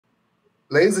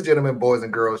Ladies and gentlemen, boys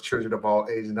and girls, children of all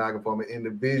ages, non-conforming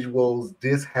individuals,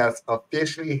 this has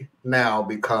officially now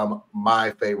become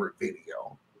my favorite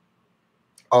video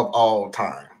of all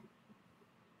time.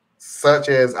 Such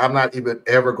as I'm not even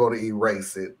ever going to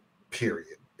erase it,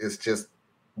 period. It's just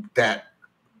that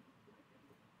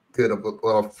good of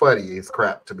a funny as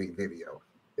crap to be video.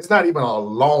 It's not even a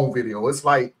long video. It's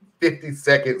like 50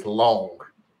 seconds long.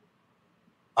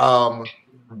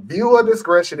 Viewer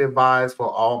discretion advised for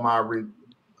all my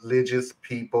religious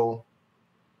people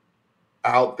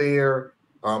out there.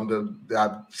 I'm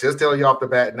just telling you off the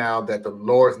bat now that the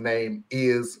Lord's name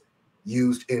is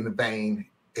used in vain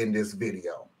in this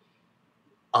video.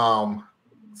 So I'm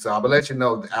gonna let you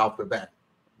know off the bat.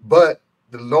 But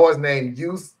the Lord's name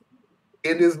used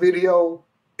in this video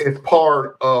is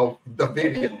part of the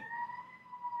video.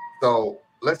 So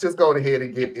let's just go ahead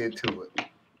and get into it.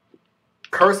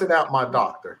 Cursing out my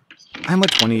doctor. I'm a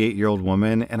 28-year-old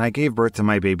woman, and I gave birth to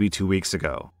my baby 2 weeks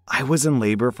ago. I was in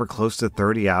labor for close to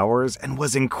 30 hours and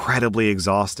was incredibly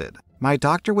exhausted. My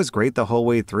doctor was great the whole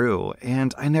way through,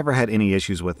 and I never had any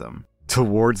issues with him.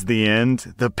 Towards the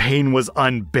end, the pain was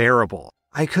unbearable.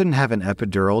 I couldn't have an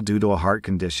epidural due to a heart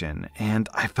condition, and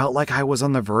I felt like I was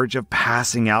on the verge of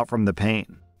passing out from the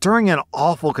pain. During an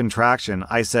awful contraction,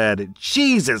 I said,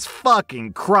 "Jesus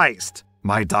fucking Christ!"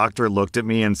 My doctor looked at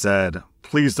me and said,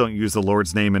 "Please don't use the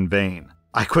Lord's name in vain."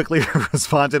 I quickly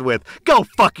responded with, "Go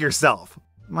fuck yourself."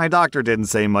 My doctor didn't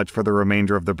say much for the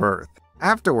remainder of the birth.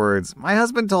 Afterwards, my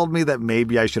husband told me that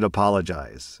maybe I should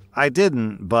apologize. I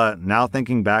didn't, but now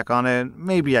thinking back on it,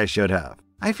 maybe I should have.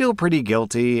 I feel pretty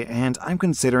guilty, and I'm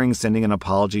considering sending an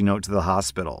apology note to the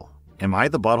hospital. Am I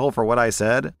the butthole for what I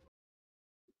said?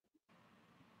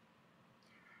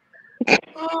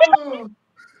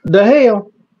 The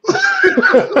hell? I'm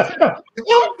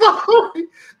sorry.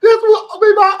 This will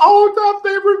be my all-time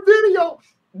favorite video.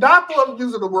 Not for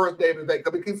using the word's name in vain,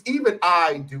 because even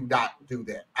I do not do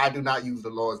that. I do not use the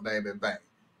Lord's name in vain.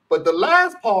 But the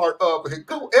last part of it,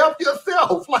 go F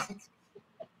yourself. Like,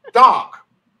 Doc,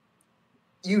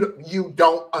 you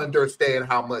don't understand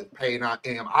how much pain I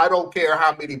am. I don't care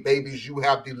how many babies you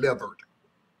have delivered.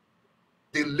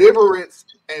 Deliverance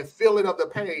and feeling of the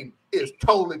pain is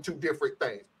totally two different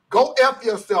things. Go F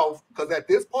yourself, because at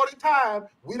this point in time,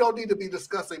 we don't need to be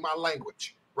discussing my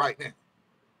language right now.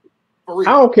 For real.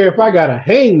 I don't care if I got a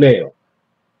hangnail.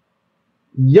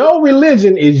 Your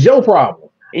religion is your problem.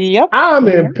 Yep. I'm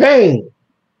in pain.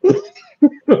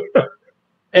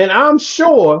 And I'm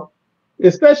sure,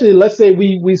 especially let's say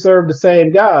we serve the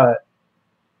same God.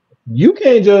 You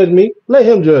can't judge me. Let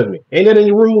him judge me. Ain't that in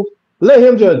your rules? Let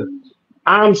him judge me.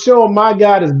 I'm sure my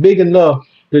God is big enough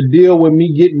to deal with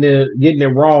me getting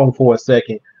it wrong for a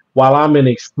second while I'm in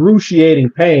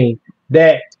excruciating pain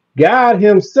that God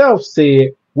himself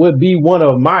said would be one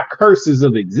of my curses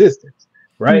of existence,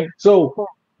 right? So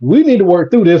we need to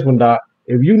work through this one, Doc.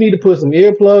 If you need to put some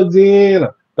earplugs in,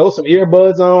 or throw some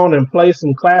earbuds on and play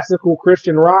some classical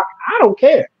Christian rock, I don't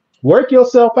care. Work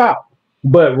yourself out.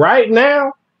 But right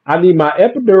now, I need my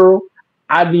epidural.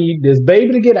 I need this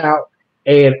baby to get out,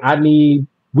 and we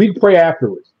can pray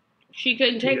afterwards. She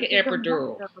couldn't take an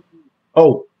epidural.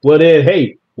 Oh, well then,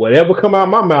 hey, whatever come out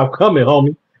my mouth coming,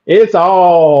 homie. It's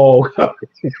all coming.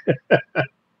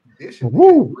 This should be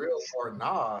real or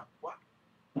nah. What?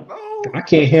 No. I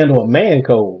can't handle a man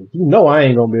cold. You know I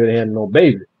ain't gonna be able to handle no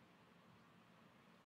baby.